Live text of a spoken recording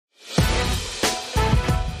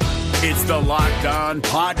It's the Locked On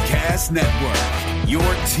Podcast Network, your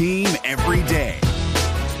team every day.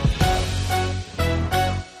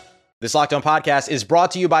 This Locked On Podcast is brought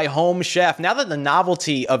to you by Home Chef. Now that the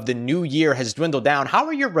novelty of the new year has dwindled down, how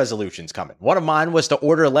are your resolutions coming? One of mine was to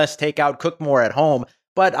order less takeout, cook more at home,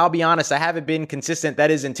 but I'll be honest, I haven't been consistent. That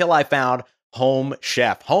is until I found Home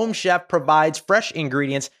Chef. Home Chef provides fresh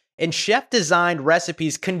ingredients and chef-designed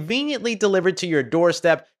recipes conveniently delivered to your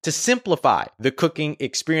doorstep to simplify the cooking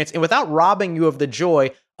experience and without robbing you of the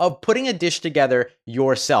joy of putting a dish together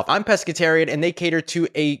yourself. I'm pescatarian and they cater to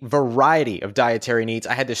a variety of dietary needs.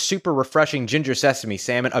 I had this super refreshing ginger sesame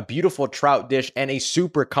salmon, a beautiful trout dish, and a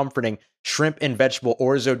super comforting shrimp and vegetable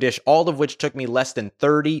orzo dish, all of which took me less than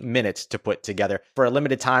 30 minutes to put together. For a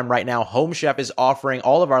limited time right now, Home Chef is offering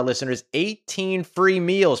all of our listeners 18 free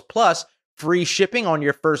meals plus free shipping on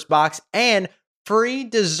your first box and free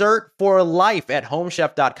dessert for life at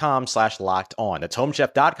homechef.com/lockedon. That's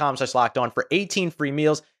homechef.com/lockedon for 18 free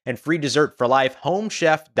meals and free dessert for life.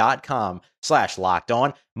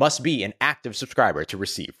 Homechef.com/lockedon. Must be an active subscriber to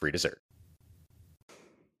receive free dessert.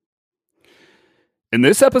 In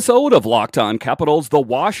this episode of Locked On Capitals, the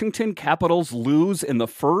Washington Capitals lose in the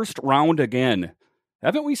first round again.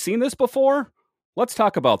 Haven't we seen this before? Let's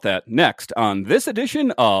talk about that next on this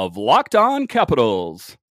edition of Locked On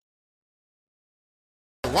Capitals.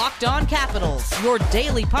 Locked On Capitals, your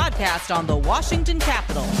daily podcast on the Washington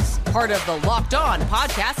Capitals. Part of the Locked On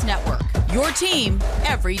Podcast Network, your team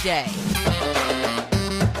every day.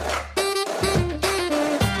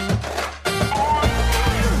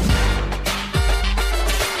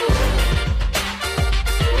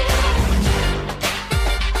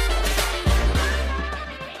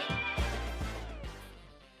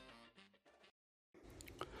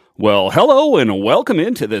 Well, hello and welcome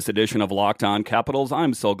into this edition of Locked On Capitals.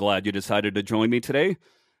 I'm so glad you decided to join me today.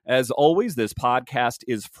 As always, this podcast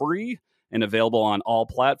is free and available on all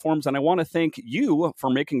platforms, and I want to thank you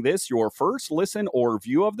for making this your first listen or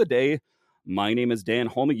view of the day. My name is Dan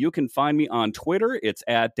Holme. You can find me on Twitter. It's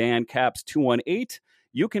at DanCaps218.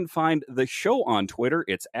 You can find the show on Twitter.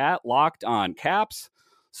 It's at Locked On Caps.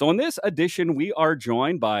 So in this edition, we are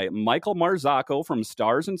joined by Michael Marzocco from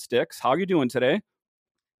Stars and Sticks. How are you doing today?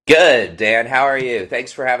 Good, Dan. How are you?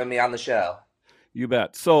 Thanks for having me on the show. You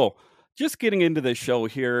bet. So just getting into this show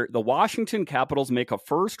here, the Washington Capitals make a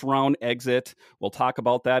first-round exit. We'll talk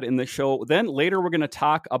about that in the show. Then later we're going to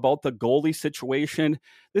talk about the goalie situation.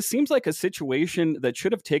 This seems like a situation that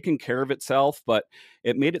should have taken care of itself, but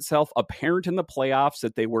it made itself apparent in the playoffs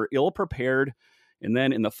that they were ill-prepared. And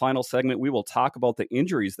then in the final segment, we will talk about the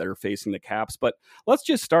injuries that are facing the Caps. But let's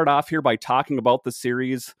just start off here by talking about the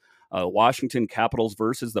series. Washington Capitals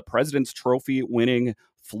versus the President's Trophy winning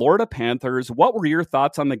Florida Panthers. What were your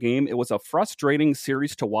thoughts on the game? It was a frustrating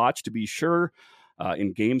series to watch, to be sure,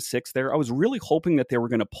 in Game 6 there. I was really hoping that they were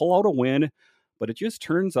going to pull out a win, but it just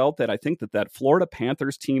turns out that I think that Florida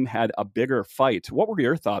Panthers team had a bigger fight. What were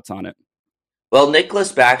your thoughts on it? Well,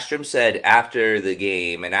 Nicholas Backstrom said after the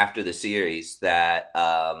game and after the series that,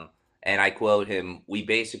 and I quote him, "We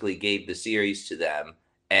basically gave the series to them,"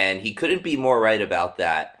 and he couldn't be more right about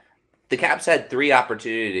that. The Caps had 3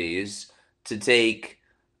 opportunities to take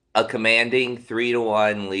a commanding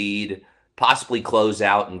 3-1 lead, possibly close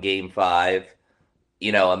out in Game 5,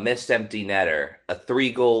 a missed empty netter, a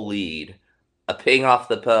 3-goal lead, a ping off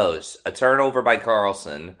the post, a turnover by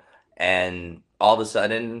Carlson, and all of a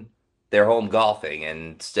sudden they're home golfing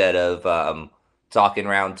instead of talking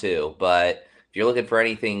round 2. But if you're looking for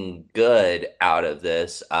anything good out of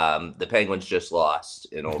this, the Penguins just lost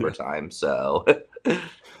in overtime, so...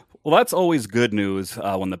 Well, that's always good news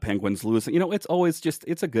when the Penguins lose. It's always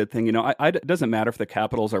it's a good thing. It doesn't matter if the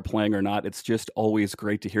Capitals are playing or not. It's just always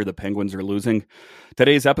great to hear the Penguins are losing.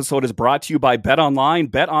 Today's episode is brought to you by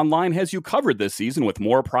BetOnline. BetOnline has you covered this season with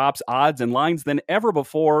more props, odds, and lines than ever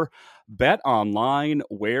before. BetOnline,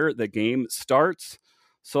 where the game starts.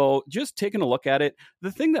 So just taking a look at it,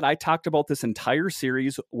 the thing that I talked about this entire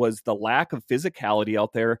series was the lack of physicality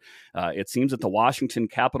out there. It seems that the Washington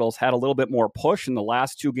Capitals had a little bit more push in the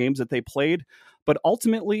last 2 games that they played, but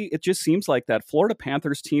ultimately it just seems like that Florida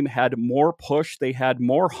Panthers team had more push. They had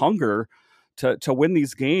more hunger to win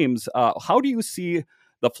these games. How do you see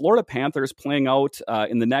the Florida Panthers playing out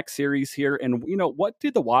in the next series here? And, what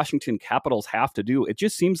did the Washington Capitals have to do? It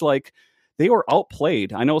just seems like they were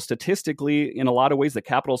outplayed. I know statistically, in a lot of ways, the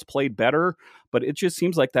Capitals played better, but it just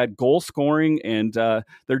seems like that goal scoring and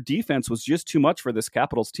their defense was just too much for this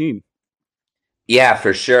Capitals team. Yeah,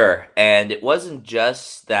 for sure. And it wasn't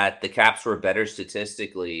just that the Caps were better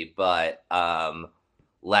statistically, but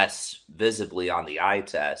less visibly on the eye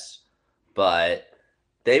test, but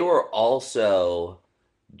they were also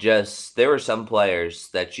there were some players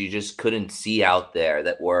that you just couldn't see out there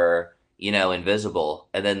that were, invisible.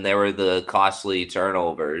 And then there were the costly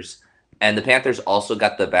turnovers. And the Panthers also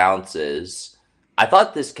got the bounces. I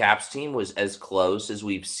thought this Caps team was as close as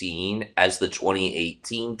we've seen as the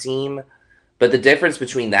 2018 team. But the difference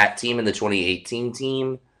between that team and the 2018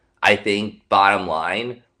 team, I think, bottom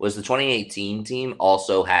line, was the 2018 team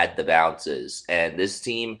also had the bounces. And this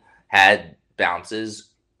team had bounces,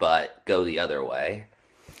 but go the other way.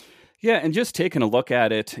 Yeah, and just taking a look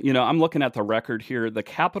at it, I'm looking at the record here. The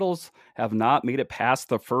Capitals have not made it past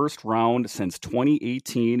the first round since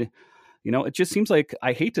 2018. It just seems like,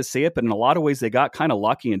 I hate to say it, but in a lot of ways, they got kind of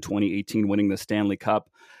lucky in 2018 winning the Stanley Cup.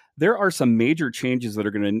 There are some major changes that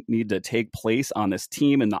are going to need to take place on this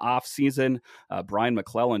team in the offseason. Brian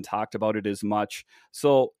McClellan talked about it as much.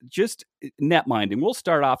 So just net minding. We'll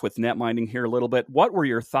start off with net minding here a little bit. What were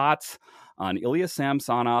your thoughts on Ilya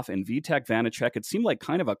Samsonov and Vitek Vanacek? It seemed like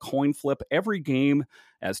kind of a coin flip every game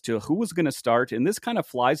as to who was going to start. And this kind of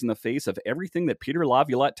flies in the face of everything that Peter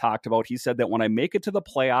Laviolette talked about. He said that when I make it to the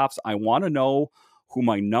playoffs, I want to know who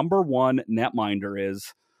my number one netminder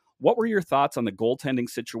is. What were your thoughts on the goaltending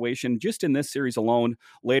situation just in this series alone?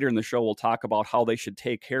 Later in the show, we'll talk about how they should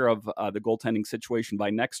take care of the goaltending situation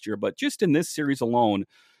by next year. But just in this series alone,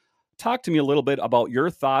 talk to me a little bit about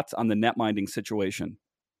your thoughts on the netminding situation.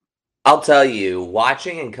 I'll tell you,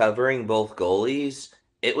 watching and covering both goalies,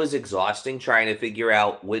 it was exhausting trying to figure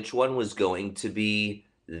out which one was going to be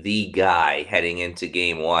the guy heading into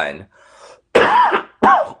game one. My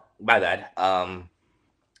bad.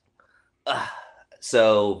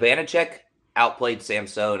 So Vanacek outplayed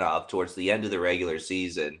Samsonov towards the end of the regular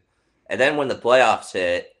season. And then when the playoffs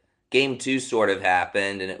hit, game two sort of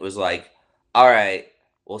happened, and it was like, all right,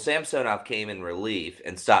 well, Samsonov came in relief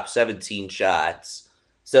and stopped 17 shots.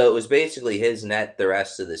 So it was basically his net the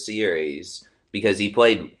rest of the series because he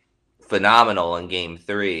played phenomenal in game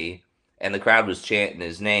three, and the crowd was chanting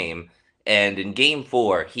his name. And in game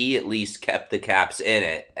four, he at least kept the Caps in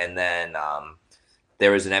it. And then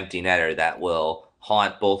there was an empty netter that will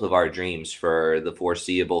haunt both of our dreams for the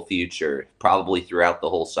foreseeable future, probably throughout the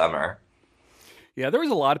whole summer. Yeah, there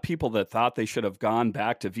was a lot of people that thought they should have gone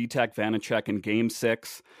back to Vitek Vanacek in game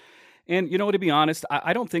six. And, to be honest,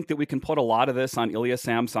 I don't think that we can put a lot of this on Ilya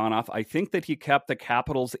Samsonov. I think that he kept the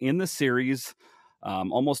Capitals in the series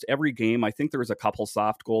almost every game. I think there was a couple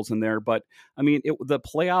soft goals in there. But, the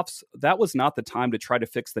playoffs, that was not the time to try to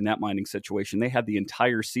fix the netminding situation. They had the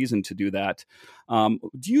entire season to do that. Do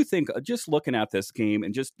you think, just looking at this game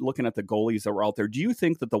and just looking at the goalies that were out there, do you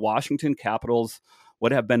think that the Washington Capitals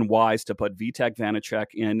would have been wise to put Vitek Vanacek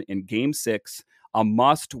in game six, a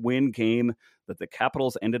must-win game that the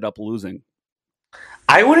Capitals ended up losing?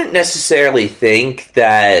 I wouldn't necessarily think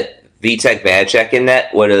that Vitek Vanacek in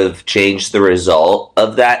net would have changed the result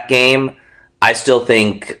of that game. I still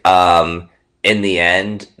think in the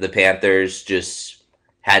end, the Panthers just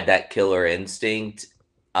had that killer instinct.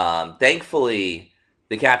 Thankfully,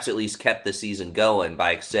 the Caps at least kept the season going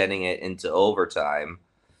by extending it into overtime.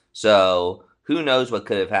 So who knows what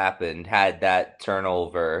could have happened had that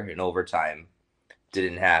turnover in overtime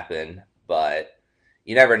didn't happen. But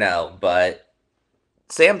you never know. But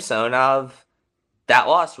Samsonov, that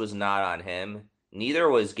loss was not on him. Neither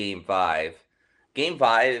was Game 5. Game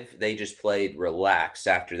 5, they just played relaxed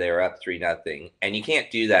after they were up 3-0. And you can't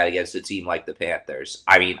do that against a team like the Panthers.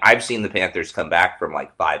 I've seen the Panthers come back from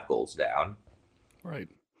like 5 goals down. Right.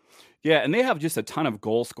 Yeah, and they have just a ton of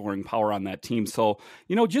goal-scoring power on that team. So,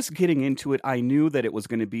 just getting into it, I knew that it was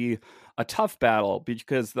going to be a tough battle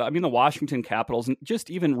because, the Washington Capitals, just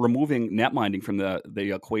even removing netminding from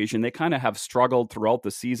the equation, they kind of have struggled throughout the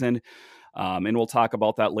season. And we'll talk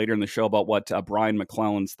about that later in the show about what Brian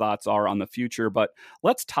McClellan's thoughts are on the future. But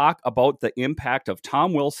let's talk about the impact of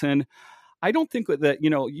Tom Wilson. I don't think that,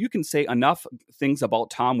 you can say enough things about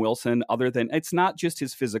Tom Wilson other than it's not just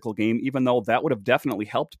his physical game, even though that would have definitely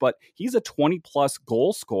helped, but he's a 20-plus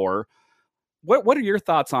goal scorer. What are your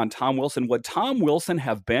thoughts on Tom Wilson? Would Tom Wilson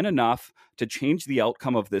have been enough to change the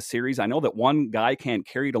outcome of this series? I know that one guy can't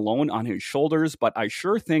carry it alone on his shoulders, but I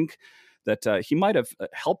sure think that he might have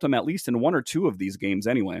helped him at least in one or two of these games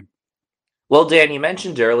anyway. Well, Dan, you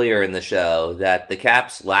mentioned earlier in the show that the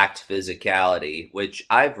Caps lacked physicality, which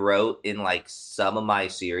I've wrote in like some of my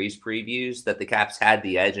series previews that the Caps had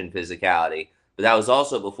the edge in physicality. But that was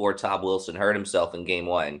also before Tom Wilson hurt himself in game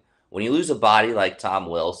 1. When you lose a body like Tom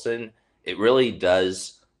Wilson, it really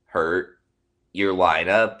does hurt your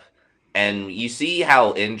lineup. And you see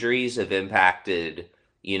how injuries have impacted,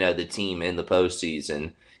 the team in the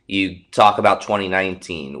postseason. You talk about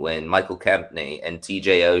 2019 when Michael Kempney and TJ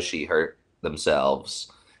Oshie hurt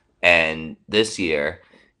themselves. And this year,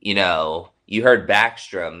 you heard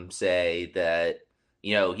Backstrom say that,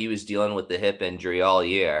 he was dealing with the hip injury all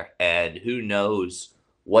year, and who knows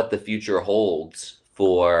what the future holds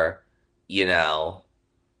for,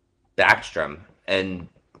 Backstrom. And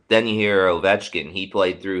then you hear Ovechkin, he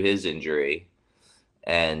played through his injury.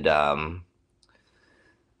 And,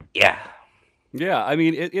 yeah. Yeah, I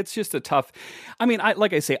mean, it's just a tough. I mean,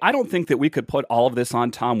 like I say, I don't think that we could put all of this on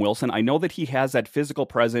Tom Wilson. I know that he has that physical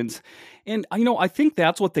presence, and I think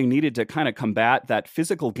that's what they needed to kind of combat that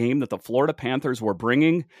physical game that the Florida Panthers were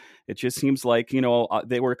bringing. It just seems like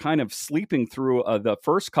they were kind of sleeping through the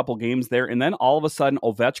first couple games there, and then all of a sudden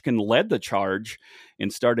Ovechkin led the charge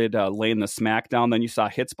and started laying the smack down. Then you saw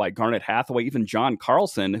hits by Garnet Hathaway, even John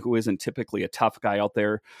Carlson, who isn't typically a tough guy out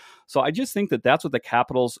there. So I just think that that's what the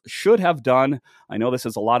Capitals should have done. I know this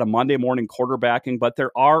is a lot of Monday morning quarterbacking, but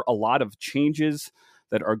there are a lot of changes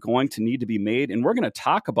that are going to need to be made, and we're going to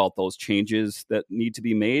talk about those changes that need to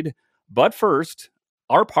be made. But first,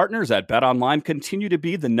 our partners at BetOnline continue to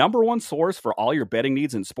be the number one source for all your betting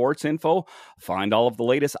needs and sports info. Find all of the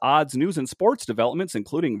latest odds, news, and sports developments,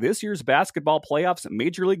 including this year's basketball playoffs,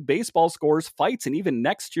 Major League Baseball scores, fights, and even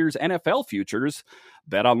next year's NFL futures.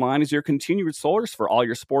 BetOnline is your continued source for all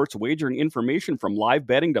your sports wagering information, from live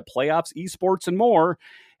betting to playoffs, esports, and more.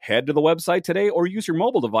 Head to the website today or use your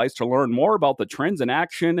mobile device to learn more about the trends in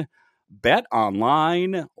action.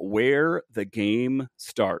 BetOnline, where the game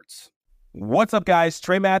starts. What's up, guys?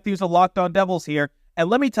 Trey Matthews of Locked On Devils here, and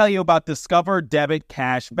let me tell you about Discover Debit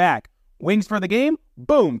Cash Back. Wings for the game?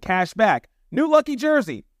 Boom, cash back. New lucky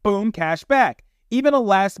jersey? Boom, cash back. Even a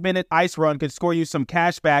last-minute ice run could score you some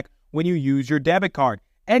cash back when you use your debit card.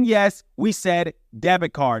 And yes, we said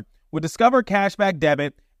debit card. With Discover Cashback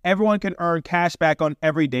Debit, everyone can earn cash back on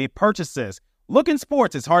everyday purchases. Look, in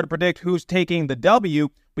sports, it's hard to predict who's taking the W,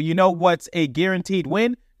 but you know what's a guaranteed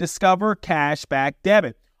win? Discover Cashback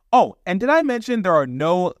Debit. Oh, and did I mention there are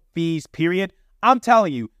no fees, period? I'm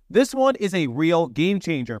telling you, this one is a real game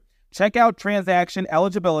changer. Check out transaction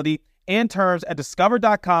eligibility and terms at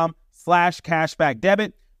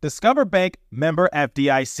discover.com/cashbackdebit. Discover Bank, member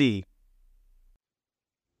FDIC.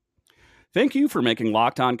 Thank you for making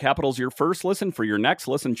Locked On Capitals your first listen. For your next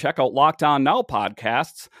listen, check out Locked On Now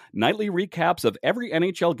podcasts, nightly recaps of every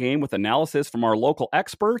NHL game with analysis from our local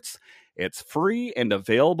experts. It's free and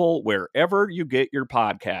available wherever you get your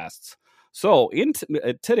podcasts. So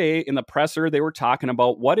today in the presser, they were talking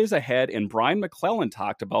about what is ahead, and Brian McClellan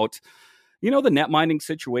talked about the net minding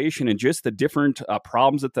situation and just the different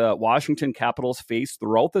problems that the Washington Capitals face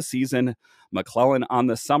throughout the season. McClellan, on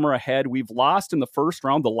the summer ahead, we've lost in the first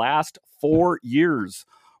round the last 4 years.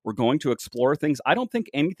 We're going to explore things. I don't think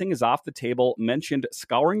anything is off the table. Mentioned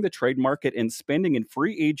scouring the trade market and spending in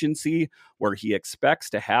free agency, where he expects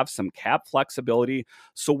to have some cap flexibility.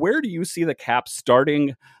 So where do you see the Caps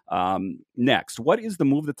starting next? What is the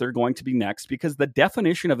move that they're going to be next? Because the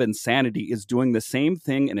definition of insanity is doing the same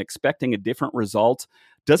thing and expecting a different result.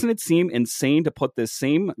 Doesn't it seem insane to put this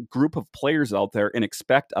same group of players out there and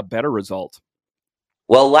expect a better result?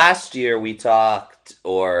 Well, last year we talked,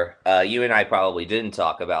 or you and I probably didn't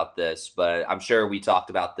talk about this, but I'm sure we talked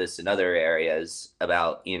about this in other areas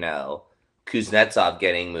about, Kuznetsov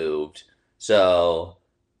getting moved. So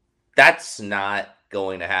that's not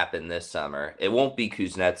going to happen this summer. It won't be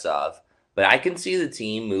Kuznetsov, but I can see the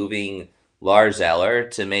team moving Lars Eller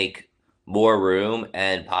to make more room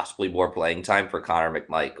and possibly more playing time for Connor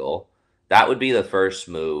McMichael. That would be the first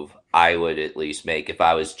move I would at least make if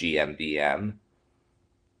I was GM/BM.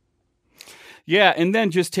 Yeah, and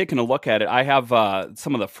then just taking a look at it, I have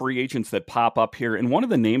some of the free agents that pop up here, and one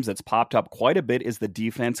of the names that's popped up quite a bit is the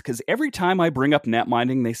defense, because every time I bring up net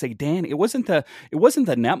minding, they say, Dan, it wasn't the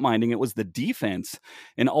net minding, it was the defense.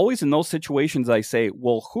 And always in those situations, I say,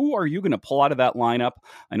 well, who are you going to pull out of that lineup?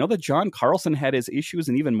 I know that John Carlson had his issues,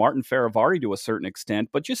 and even Martin Feravari to a certain extent,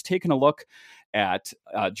 but just taking a look at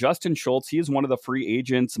Justin Schultz, he is one of the free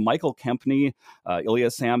agents, Michael Kempny,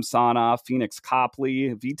 Ilya Samsonov, Phoenix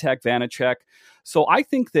Copley, Vitek Vanacek. So I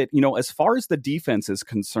think that, as far as the defense is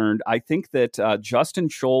concerned, I think that Justin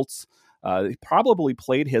Schultz probably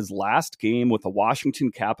played his last game with the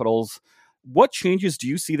Washington Capitals. What changes do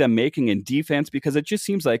you see them making in defense? Because it just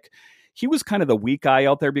seems like he was kind of the weak guy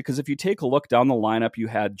out there, because if you take a look down the lineup, you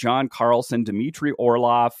had John Carlson, Dmitry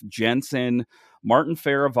Orlov, Jensen, Martin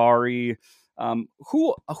Feravari.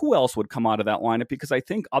 Who else would come out of that lineup? Because I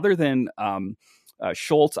think other than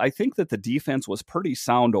Schultz, I think that the defense was pretty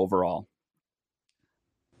sound overall.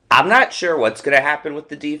 I'm not sure what's going to happen with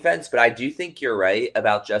the defense, but I do think you're right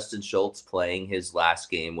about Justin Schultz playing his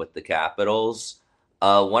last game with the Capitals.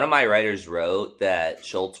 One of my writers wrote that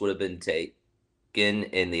Schultz would have been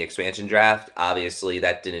in the expansion draft. Obviously,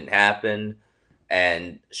 that didn't happen.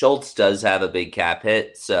 And Schultz does have a big cap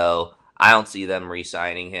hit, so I don't see them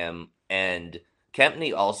re-signing him. And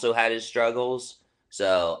Kempney also had his struggles,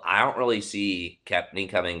 so I don't really see Kempney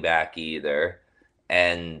coming back either.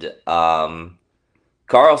 And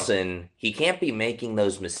Carlson, he can't be making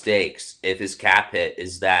those mistakes if his cap hit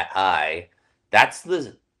is that high. That's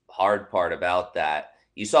the hard part about that.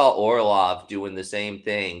 You saw Orlov doing the same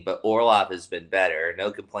thing, but Orlov has been better.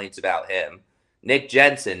 No complaints about him. Nick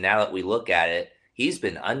Jensen, now that we look at it, he's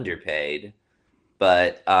been underpaid.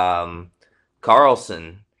 But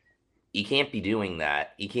Carlson, he can't be doing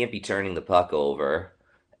that. He can't be turning the puck over.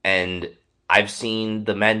 And I've seen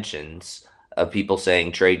the mentions of people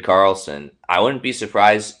saying trade Carlson. I wouldn't be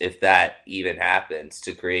surprised if that even happens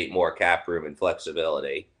to create more cap room and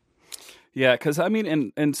flexibility. Yeah, because I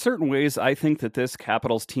mean, in certain ways, I think that this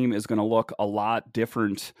Capitals team is going to look a lot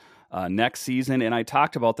different next season. And I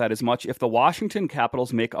talked about that as much. If the Washington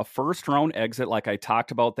Capitals make a first round exit, like I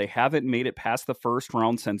talked about, they haven't made it past the first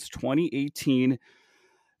round since 2018.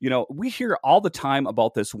 You know, we hear all the time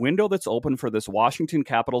about this window that's open for this Washington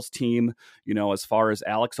Capitals team, you know, as far as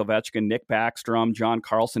Alex Ovechkin, Nick Backstrom, John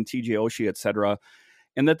Carlson, TJ Oshie, etc.,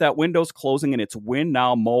 and that window's closing and it's win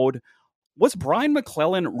now mode. Was Brian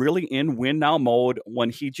McClellan really in win now mode when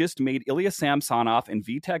he just made Ilya Samsonov and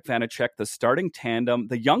Vitek Vanacek the starting tandem,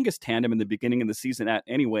 the youngest tandem in the beginning of the season at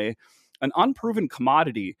anyway, an unproven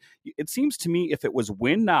commodity? It seems to me if it was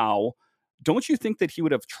win now, don't you think that he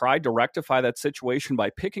would have tried to rectify that situation by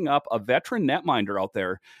picking up a veteran netminder out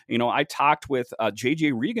there? You know, I talked with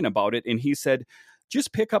JJ Regan about it, and he said,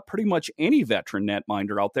 just pick up pretty much any veteran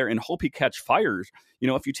netminder out there and hope he catch fires. You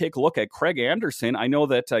know, if you take a look at Craig Anderson, I know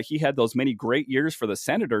that he had those many great years for the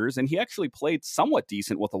Senators, and he actually played somewhat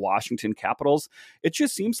decent with the Washington Capitals. It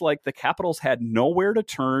just seems like the Capitals had nowhere to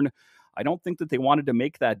turn. I don't think that they wanted to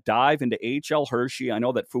make that dive into AHL Hershey. I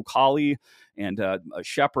know that Fucali and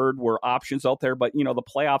Shepard were options out there, but, you know, the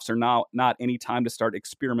playoffs are now not any time to start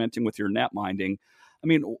experimenting with your net minding. I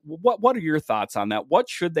mean, what are your thoughts on that? What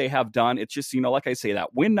should they have done? It's just, you know, like I say,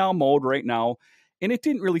 that win now mode right now. And it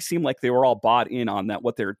didn't really seem like they were all bought in on that,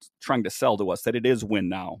 what they're trying to sell to us, that it is win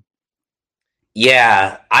now.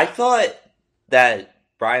 Yeah, I thought that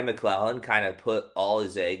Brian McClellan kind of put all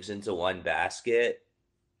his eggs into one basket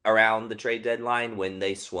around the trade deadline when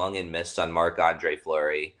they swung and missed on Marc-Andre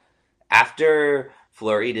Fleury. After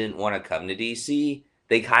Fleury didn't want to come to DC,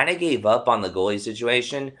 they kind of gave up on the goalie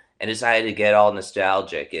situation and decided to get all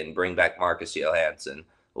nostalgic and bring back Marcus Johansson,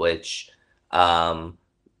 which,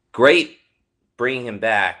 great bringing him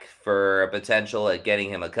back for a potential at getting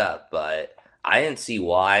him a cup, but I didn't see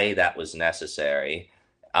why that was necessary.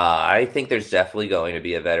 I think there's definitely going to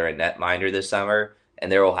be a veteran netminder this summer,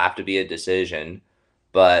 and there will have to be a decision.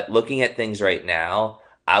 But looking at things right now,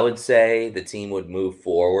 I would say the team would move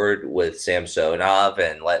forward with Samsonov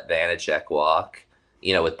and let Vanacek walk,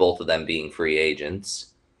 you know, with both of them being free agents.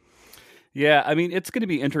 Yeah, I mean, it's going to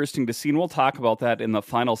be interesting to see, and we'll talk about that in the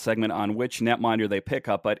final segment on which netminder they pick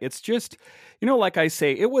up. But it's just, you know, like I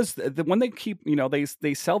say, it was when they keep, you know,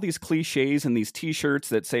 they sell these cliches and these T-shirts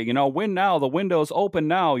that say, you know, win now, the window's open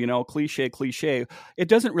now, you know, cliche. It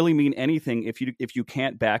doesn't really mean anything if you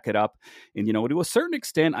can't back it up. And, you know, to a certain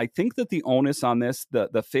extent, I think that the onus on this,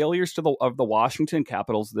 the failures of the Washington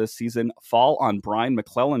Capitals this season fall on Brian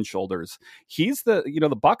McClellan's shoulders. He's the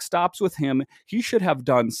buck stops with him. He should have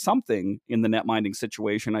done something in the net minding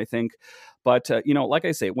situation, I think. But, you know, like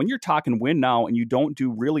I say, when you're talking win now and you don't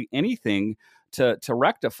do really anything to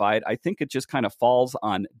rectify it, I think it just kind of falls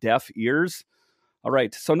on deaf ears. All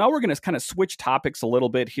right, so now we're going to kind of switch topics a little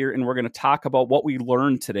bit here, and we're going to talk about what we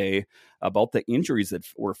learned today about the injuries that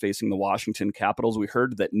were facing the Washington Capitals. We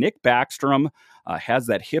heard that Nick Backstrom has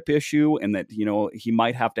that hip issue and that, you know, he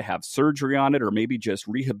might have to have surgery on it or maybe just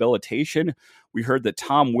rehabilitation. We heard that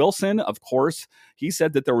Tom Wilson, of course, he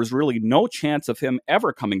said that there was really no chance of him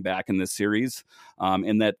ever coming back in this series,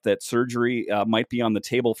 and that surgery might be on the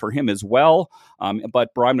table for him as well.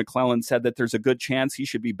 But Brian McClellan said that there's a good chance he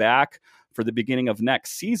should be back for the beginning of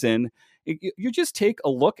next season. You just take a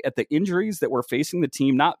look at the injuries that were facing the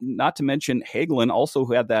team, not to mention Hagelin also,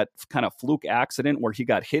 who had that kind of fluke accident where he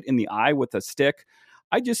got hit in the eye with a stick.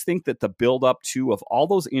 I just think that the buildup too of all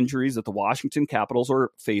those injuries that the Washington Capitals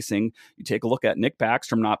are facing, you take a look at Nick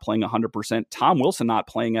Backstrom not playing 100%, Tom Wilson not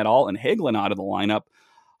playing at all, and Hagelin out of the lineup.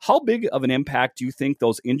 How big of an impact do you think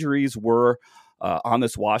those injuries were on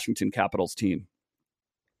this Washington Capitals team?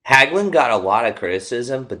 Hagelin got a lot of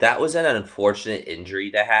criticism, but that was an unfortunate injury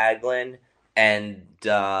to Hagelin. And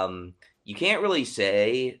you can't really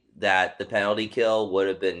say that the penalty kill would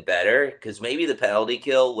have been better, because maybe the penalty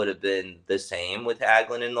kill would have been the same with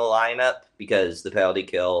Hagelin in the lineup, because the penalty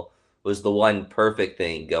kill was the one perfect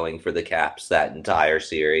thing going for the Caps that entire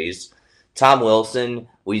series. Tom Wilson,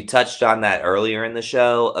 we touched on that earlier in the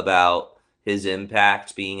show about his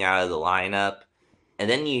impact being out of the lineup. And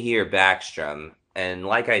then you hear Backstrom. And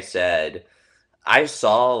like I said, I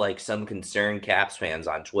saw like some concerned Caps fans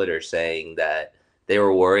on Twitter saying that they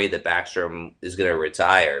were worried that Backstrom is going to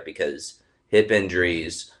retire because hip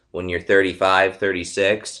injuries when you're 35,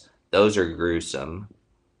 36, those are gruesome.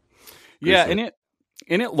 Yeah,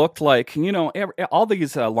 and it looked like, all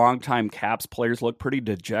these longtime Caps players look pretty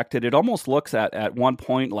dejected. It almost looks at one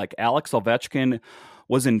point like Alex Ovechkin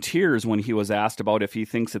was in tears when he was asked about if he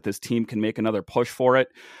thinks that this team can make another push for it.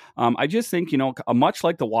 I just think, much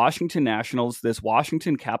like the Washington Nationals, this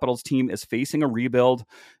Washington Capitals team is facing a rebuild.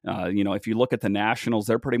 If you look at the Nationals,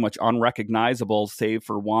 they're pretty much unrecognizable, save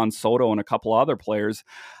for Juan Soto and a couple other players.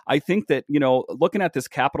 I think that, looking at this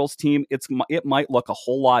Capitals team, it might look a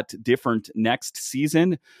whole lot different next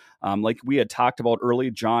season. Like we had talked about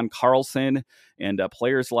early, John Carlson and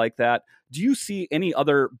players like that. Do you see any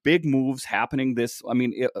other big moves happening in this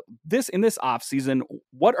offseason?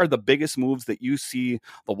 What are the biggest moves that you see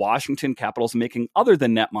the Washington Capitals making other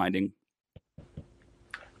than net minding?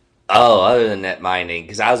 Oh, other than net minding,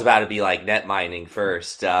 because I was about to be like net minding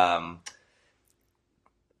first. A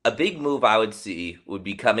big move I would see would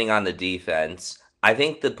be coming on the defense. I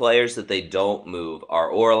think the players that they don't move are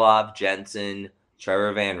Orlov, Jensen,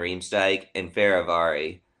 Trevor Van Riemsdyk, and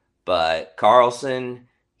Faravari. But Carlson,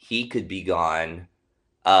 he could be gone.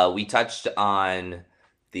 We touched on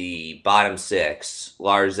the bottom six,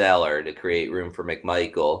 Lars Eller, to create room for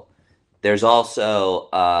McMichael. There's also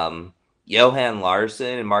Johan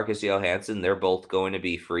Larsson and Marcus Johansson. They're both going to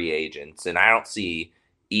be free agents, and I don't see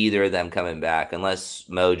either of them coming back unless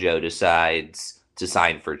Mojo decides to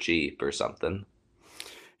sign for cheap or something.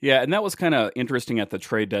 Yeah, and that was kind of interesting at the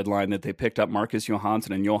trade deadline that they picked up Marcus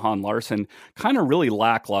Johansson and Johan Larsson, kind of really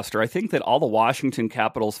lackluster. I think that all the Washington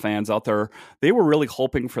Capitals fans out there, they were really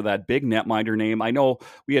hoping for that big netminder name. I know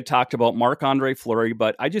we had talked about Marc-Andre Fleury,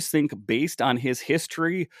 but I just think based on his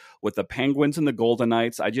history with the Penguins and the Golden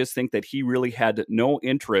Knights, I just think that he really had no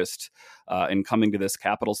interest in coming to this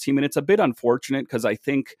Capitals team. And it's a bit unfortunate because I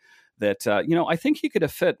think that, I think he could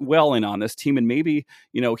have fit well in on this team, and maybe,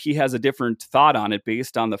 he has a different thought on it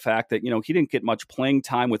based on the fact that, he didn't get much playing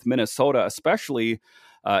time with Minnesota, especially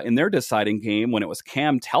in their deciding game when it was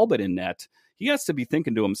Cam Talbot in net. He has to be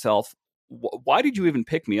thinking to himself, why did you even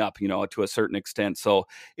pick me up, to a certain extent? So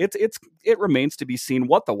it remains to be seen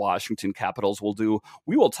what the Washington Capitals will do.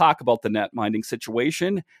 We will talk about the net minding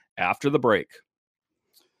situation after the break.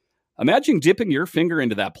 Imagine dipping your finger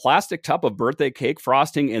into that plastic tub of birthday cake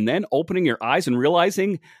frosting and then opening your eyes and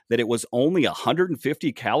realizing that it was only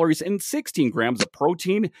 150 calories and 16 grams of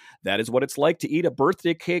protein. That is what it's like to eat a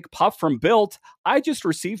birthday cake puff from Built. I just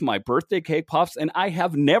received my birthday cake puffs and I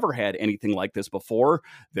have never had anything like this before.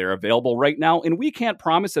 They're available right now and we can't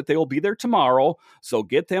promise that they will be there tomorrow. So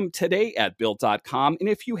get them today at Built.com. And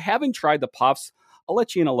if you haven't tried the puffs, I'll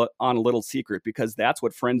let you in on a little secret because that's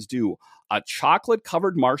what friends do. A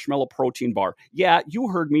chocolate-covered marshmallow protein bar. Yeah, you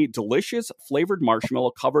heard me. Delicious flavored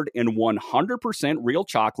marshmallow covered in 100% real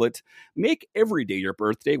chocolate. Make every day your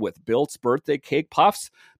birthday with Built's birthday cake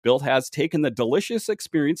puffs. Built has taken the delicious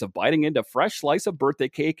experience of biting into a fresh slice of birthday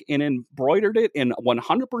cake and embroidered it in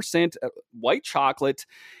 100% white chocolate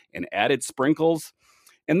and added sprinkles.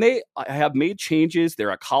 And they have made changes.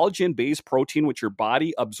 They're a collagen-based protein, which your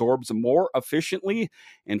body absorbs more efficiently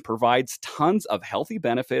and provides tons of healthy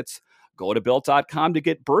benefits. Go to Built.com to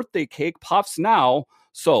get birthday cake puffs now.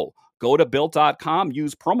 So go to Built.com,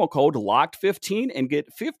 use promo code LOCKED15 and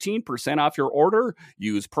get 15% off your order.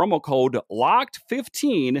 Use promo code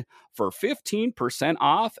LOCKED15 for 15%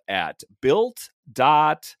 off at Built.com.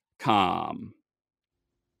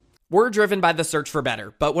 We're driven by the search for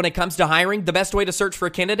better, but when it comes to hiring, the best way to search for a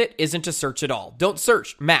candidate isn't to search at all. Don't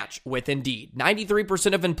search, match with Indeed.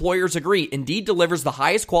 93% of employers agree Indeed delivers the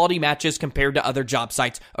highest quality matches compared to other job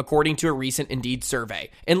sites, according to a recent Indeed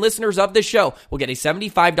survey. And listeners of this show will get a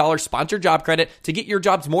 $75 sponsored job credit to get your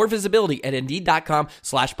jobs more visibility at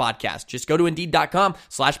Indeed.com/podcast. Just go to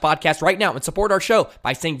Indeed.com/podcast right now and support our show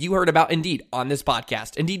by saying you heard about Indeed on this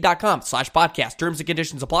podcast. Indeed.com/podcast. Terms and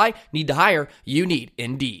conditions apply. Need to hire? You need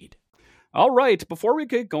Indeed. All right, before we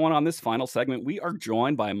get going on this final segment, we are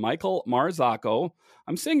joined by Michael Marzocco.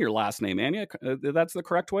 I'm saying your last name, Anya. That's the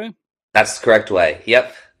correct way? That's the correct way.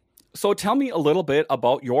 Yep. So tell me a little bit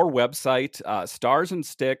about your website, Stars and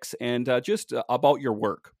Sticks, and just about your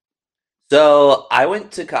work. So I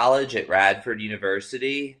went to college at Radford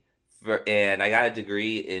University, and I got a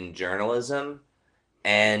degree in journalism.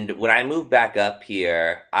 And when I moved back up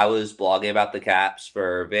here, I was blogging about the Caps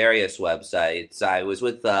for various websites. I was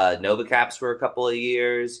with Nova Caps for a couple of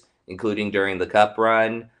years, including during the Cup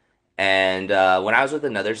run. And when I was with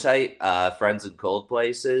another site, Friends in Cold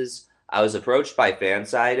Places, I was approached by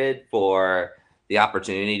Fansided for the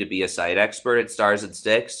opportunity to be a site expert at Stars and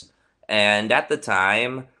Sticks. And at the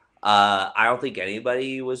time, I don't think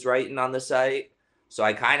anybody was writing on the site. So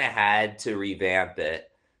I kind of had to revamp it.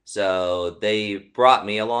 So they brought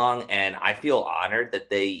me along, and I feel honored that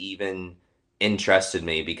they even entrusted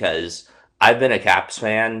me because I've been a Caps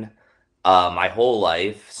fan my whole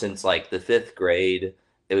life since like the 5th grade.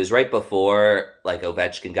 It was right before like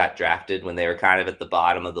Ovechkin got drafted when they were kind of at the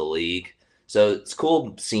bottom of the league. So it's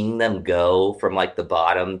cool seeing them go from like the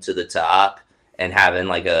bottom to the top and having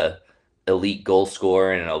like a elite goal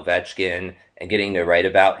scorer and an Ovechkin and getting to write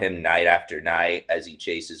about him night after night as he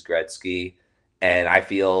chases Gretzky. And I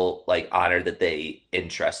feel like honored that they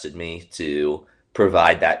entrusted me to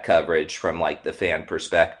provide that coverage from like the fan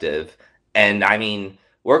perspective. And I mean,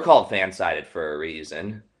 we're called Fansided for a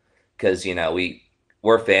reason because, you know,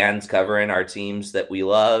 we're fans covering our teams that we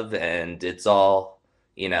love, and it's all,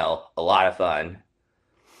 you know, a lot of fun.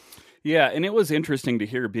 Yeah, and it was interesting to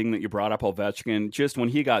hear, being that you brought up Ovechkin, just when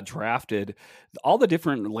he got drafted, all the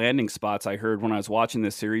different landing spots I heard when I was watching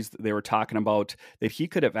this series, they were talking about that he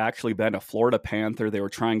could have actually been a Florida Panther. They were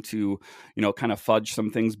trying to, you know, kind of fudge some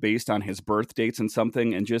things based on his birth dates and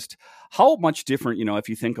something, and just how much different, you know, if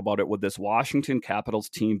you think about it, would this Washington Capitals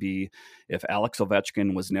team be if Alex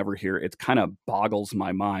Ovechkin was never here? It kind of boggles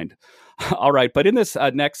my mind. All right, but in this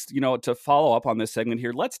next, you know, to follow up on this segment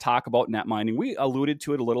here, let's talk about net mining. We alluded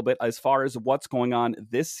to it a little bit as far as what's going on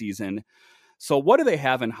this season. So what do they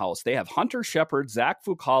have in-house? They have Hunter Shepard, Zach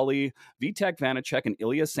Fucale, Vitek Vanacek, and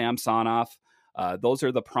Ilya Samsonov. Those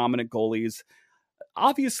are the prominent goalies.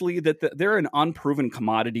 Obviously, that they're an unproven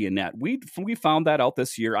commodity in net. We found that out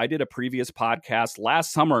this year. I did a previous podcast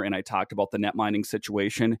last summer, and I talked about the net mining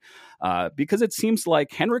situation because it seems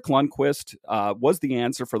like Henrik Lundqvist was the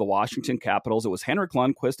answer for the Washington Capitals. It was Henrik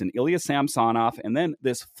Lundqvist and Ilya Samsonov, and then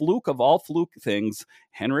this fluke of all fluke things,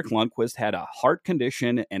 Henrik Lundqvist had a heart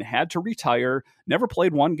condition and had to retire, never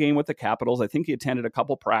played one game with the Capitals. I think he attended a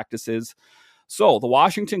couple practices. So the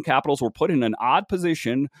Washington Capitals were put in an odd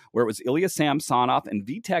position where it was Ilya Samsonov and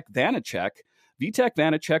Vitek Vanacek. Vitek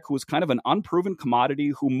Vanacek, who was kind of an unproven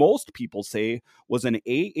commodity, who most people say was an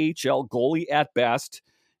AHL goalie at best.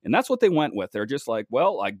 And that's what they went with. They're just like,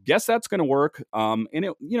 well, I guess that's going to work. And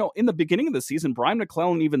it, you know, in the beginning of the season, Brian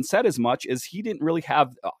McClellan even said as much, as he didn't really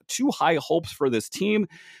have too high hopes for this team.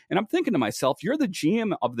 And I'm thinking to myself, you're the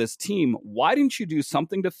GM of this team. Why didn't you do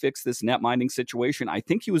something to fix this net mining situation? I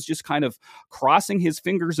think he was just kind of crossing his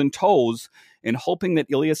fingers and toes and hoping that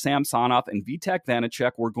Ilya Samsonov and Vitek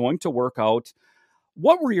Vanacek were going to work out.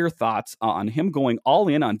 What were your thoughts on him going all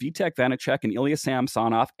in on Vitek Vanacek and Ilya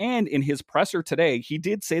Samsonov? And in his presser today, he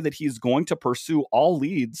did say that he's going to pursue all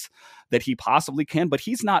leads that he possibly can, but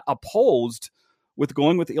he's not opposed with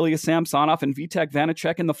going with Ilya Samsonov and Vitek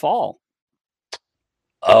Vanacek in the fall.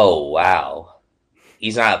 Oh, wow.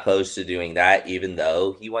 He's not opposed to doing that, even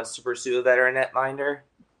though he wants to pursue a veteran netminder?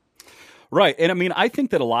 Right. And I mean, I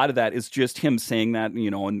think that a lot of that is just him saying that, you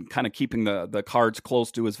know, and kind of keeping the cards close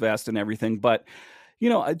to his vest and everything. But, you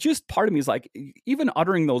know, just part of me is like, even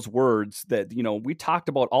uttering those words that, you know, we talked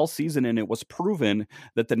about all season, and it was proven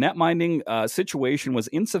that the net mining situation was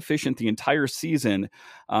insufficient the entire season.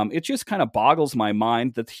 It just kind of boggles my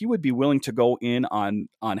mind that he would be willing to go in on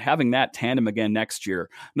having that tandem again next year.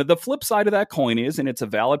 Now, the flip side of that coin is, and it's a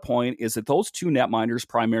valid point, is that those two net miners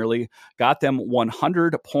primarily got them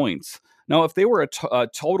 100 points. Now, if they were a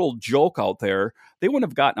total joke out there, they wouldn't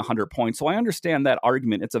have gotten 100 points. So I understand that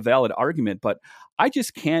argument. It's a valid argument, but I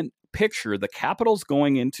just can't picture the Capitals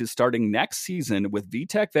going into starting next season with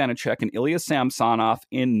Vitek Vanacek and Ilya Samsonov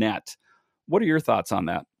in net. What are your thoughts on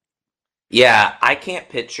that? Yeah, I can't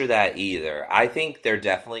picture that either. I think they're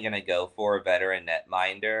definitely going to go for a veteran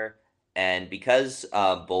netminder. And because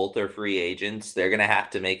both are free agents, they're going to have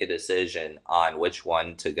to make a decision on which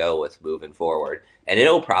one to go with moving forward. And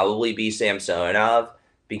it'll probably be Samsonov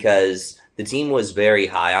because the team was very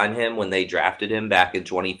high on him when they drafted him back in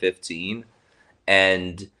 2015.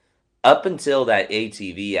 And up until that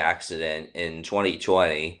ATV accident in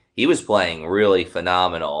 2020, he was playing really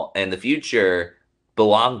phenomenal. And the future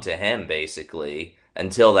belonged to him, basically,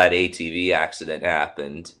 until that ATV accident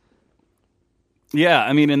happened. Yeah,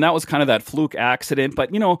 I mean, and that was kind of that fluke accident. But,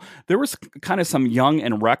 there was kind of some young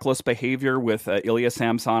and reckless behavior with Ilya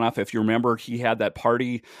Samsonov. If you remember, he had that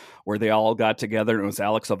party where they all got together, and it was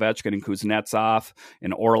Alex Ovechkin and Kuznetsov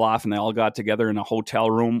and Orlov, and they all got together in a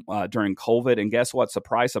hotel room during COVID. And guess what?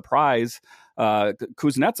 Surprise, surprise.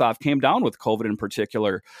 Kuznetsov came down with COVID in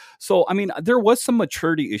particular. So, I mean, there was some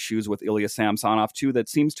maturity issues with Ilya Samsonov, too, that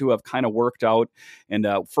seems to have kind of worked out. And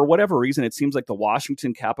for whatever reason, it seems like the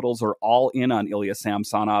Washington Capitals are all in on Ilya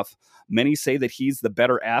Samsonov. Many say that he's the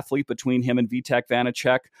better athlete between him and Vitek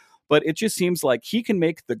Vanacek, but it just seems like he can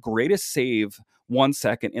make the greatest save 1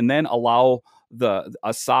 second and then allow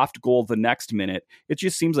a soft goal the next minute. It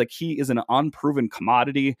just seems like he is an unproven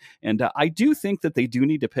commodity. And I do think that they do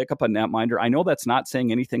need to pick up a netminder. I know that's not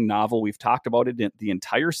saying anything novel. We've talked about it the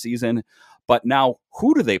entire season. But now,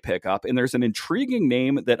 who do they pick up? And there's an intriguing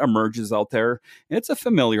name that emerges out there, and it's a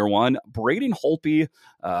familiar one. Braden Holtby.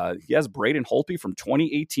 Yes, Braden Holtby from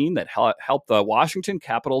 2018 that helped the Washington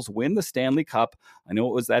Capitals win the Stanley Cup. I know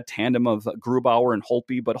it was that tandem of Grubauer and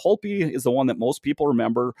Holtby, but Holtby is the one that most people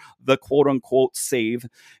remember, the quote-unquote save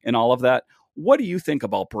and all of that. What do you think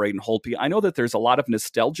about Braden Holtby? I know that there's a lot of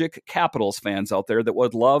nostalgic Capitals fans out there that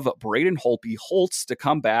would love Braden Holtby to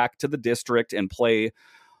come back to the district and play.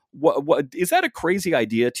 What is that a crazy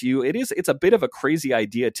idea to you? It's a bit of a crazy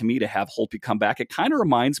idea to me to have Holtby come back. It kind of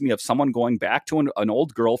reminds me of someone going back to an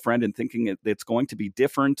old girlfriend and thinking it's going to be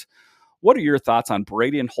different. What are your thoughts on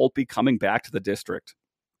Brady and Holtby coming back to the district?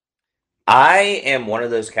 I am one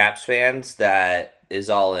of those Caps fans that is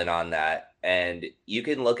all in on that. And you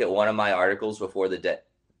can look at one of my articles before the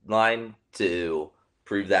deadline to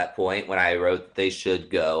prove that point when I wrote they should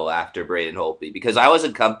go after Braden Holtby, because I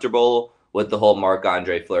wasn't comfortable with the whole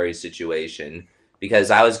Marc-Andre Fleury situation,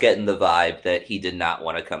 because I was getting the vibe that he did not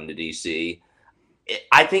want to come to DC.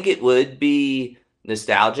 I think it would be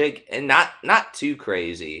nostalgic and not too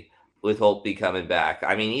crazy with Holtby coming back.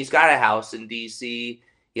 I mean, he's got a house in DC.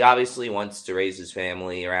 He obviously wants to raise his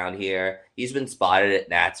family around here. He's been spotted at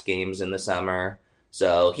Nats games in the summer,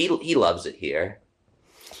 so he loves it here.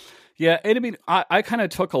 Yeah, and I mean, I kind of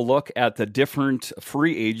took a look at the different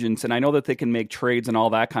free agents, and I know that they can make trades and all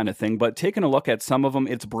that kind of thing, but taking a look at some of them,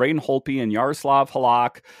 it's Braden Holtby and Yaroslav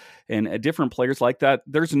Halak and different players like that.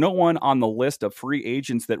 There's no one on the list of free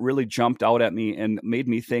agents that really jumped out at me and made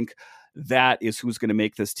me think that is who's going to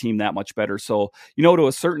make this team that much better. So, to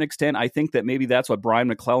a certain extent, I think that maybe that's what Brian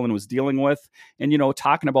McClellan was dealing with. And,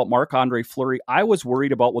 talking about Marc-Andre Fleury, I was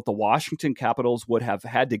worried about what the Washington Capitals would have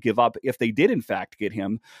had to give up if they did, in fact, get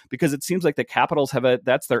him, because it seems like the Capitals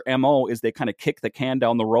that's their MO, is they kind of kick the can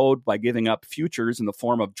down the road by giving up futures in the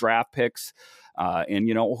form of draft picks.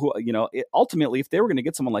 Ultimately, if they were going to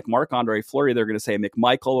get someone like Marc-Andre Fleury, they're going to say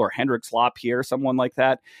McMichael or Hendrix Lapierre, someone like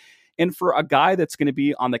that. And for a guy that's going to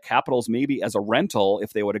be on the Capitals maybe as a rental,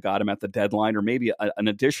 if they would have got him at the deadline, or maybe an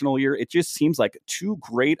additional year, it just seems like too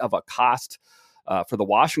great of a cost for the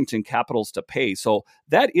Washington Capitals to pay. So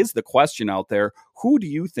that is the question out there. Who do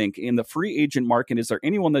you think in the free agent market, is there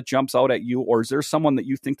anyone that jumps out at you, or is there someone that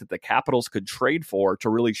you think that the Capitals could trade for to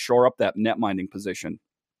really shore up that netminding position?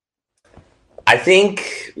 I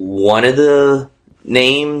think one of the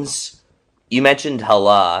names you mentioned,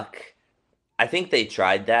 Halak. I think they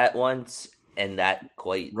tried that once, and that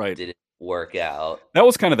didn't work out. That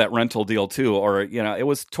was kind of that rental deal too, or it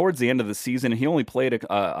was towards the end of the season. He only played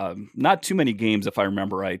not too many games, if I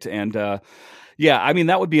remember right, and yeah, I mean,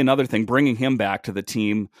 that would be another thing, bringing him back to the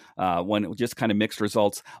team when it just kind of mixed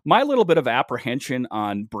results. My little bit of apprehension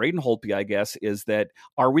on Braden Holtby, I guess, is that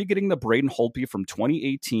are we getting the Braden Holtby from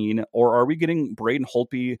 2018, or are we getting Braden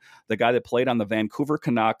Holtby, the guy that played on the Vancouver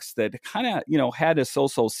Canucks that kind of, had a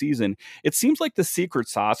so-so season? It seems like the secret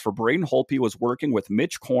sauce for Braden Holtby was working with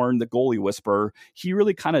Mitch Korn, the goalie whisperer. He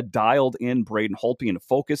really kind of dialed in Braden Holtby and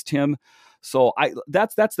focused him. So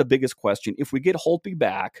that's the biggest question. If we get Holtby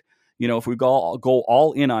back, if we go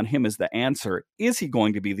all in on him as the answer, is he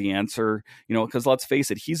going to be the answer? Because let's face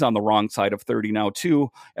it, he's on the wrong side of 30 now too,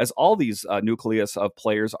 as all these nucleus of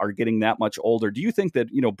players are getting that much older. Do you think that,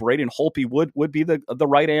 Braden Holtby would be the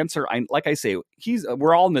right answer? Like I say,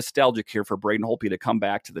 we're all nostalgic here for Braden Holtby to come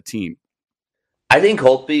back to the team. I think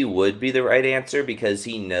Holtby would be the right answer because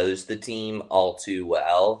he knows the team all too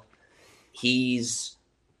well. He's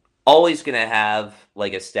always going to have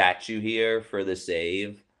like a statue here for the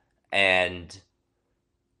save. And,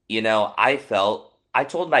 I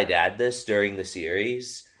told my dad this during the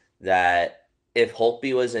series, that if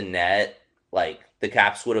Holtby was in net, like, the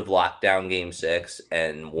Caps would have locked down Game 6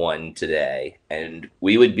 and won today. And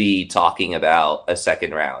we would be talking about a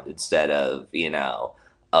second round instead of,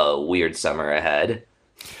 a weird summer ahead.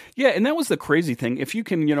 Yeah, and that was the crazy thing. If you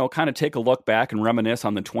can, kind of take a look back and reminisce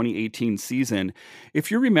on the 2018 season,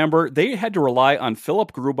 if you remember, they had to rely on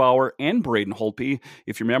Philip Grubauer and Braden Holtby.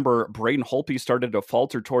 If you remember, Braden Holtby started to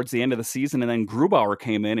falter towards the end of the season, and then Grubauer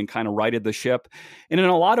came in and kind of righted the ship. And in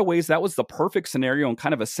a lot of ways, that was the perfect scenario and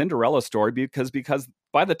kind of a Cinderella story because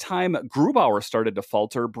by the time Grubauer started to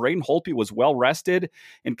falter, Braden Holtby was well rested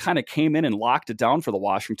and kind of came in and locked it down for the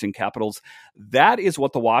Washington Capitals. That is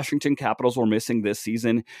what the Washington Capitals were missing this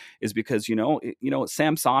season, is because,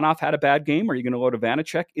 Samsonov had a bad game. Are you going to go to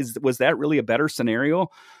Vanacek? Was that really a better scenario?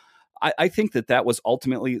 I think that was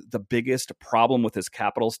ultimately the biggest problem with this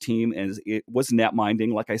Capitals team, is it was net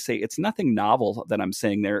minding. Like I say, it's nothing novel that I'm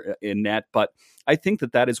saying there in net, but I think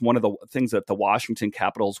that is one of the things that the Washington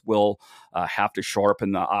Capitals will have to shore up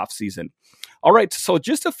in the offseason. All right, so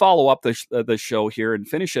just to follow up the show here and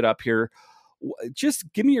finish it up here, just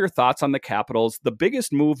give me your thoughts on the Capitals, the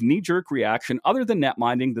biggest move, knee-jerk reaction, other than net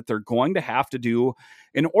minding, that they're going to have to do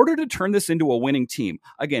in order to turn this into a winning team.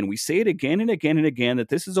 Again, we say it again and again and again that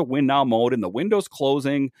this is a win-now mode and the window's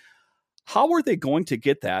closing. How are they going to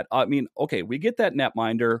get that? I mean, okay, we get that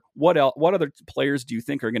netminder. What else? What other players do you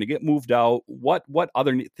think are going to get moved out? What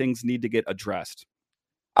other things need to get addressed?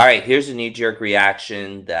 All right, here's a knee-jerk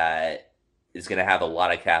reaction that is going to have a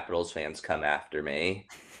lot of Capitals fans come after me.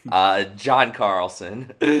 John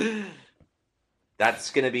Carlson. That's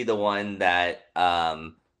going to be the one that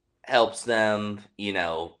helps them,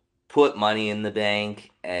 put money in the bank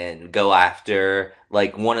and go after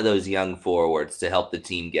like one of those young forwards to help the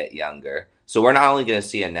team get younger. So we're not only going to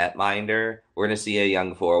see a netminder, we're going to see a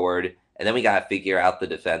young forward, and then we got to figure out the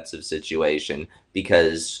defensive situation,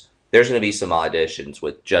 because there's going to be some auditions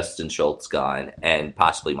with Justin Schultz gone and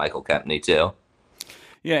possibly Michael Kempny too.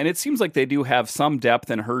 Yeah, and it seems like they do have some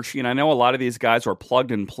depth in Hershey, and I know a lot of these guys were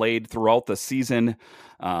plugged and played throughout the season,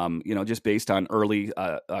 just based on early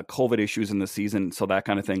COVID issues in the season, so that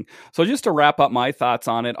kind of thing. So just to wrap up, my thoughts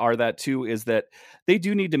on it are that they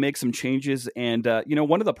do need to make some changes, and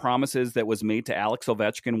one of the promises that was made to Alex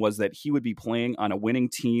Ovechkin was that he would be playing on a winning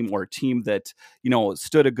team, or a team that,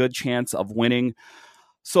 stood a good chance of winning.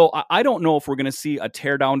 So I don't know if we're going to see a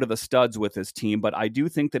tear down to the studs with this team, but I do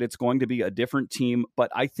think that it's going to be a different team.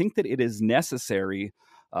 But I think that it is necessary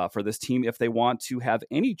for this team if they want to have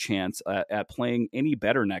any chance at playing any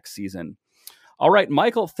better next season. All right,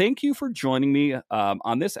 Michael, thank you for joining me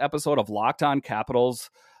on this episode of Locked On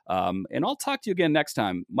Capitals. And I'll talk to you again next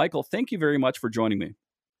time. Michael, thank you very much for joining me.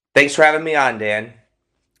 Thanks for having me on, Dan.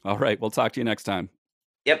 All right, we'll talk to you next time.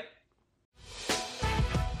 Yep.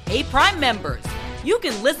 Hey, Prime members, you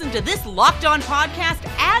can listen to this Locked On podcast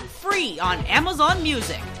ad-free on Amazon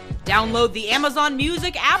Music. Download the Amazon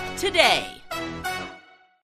Music app today.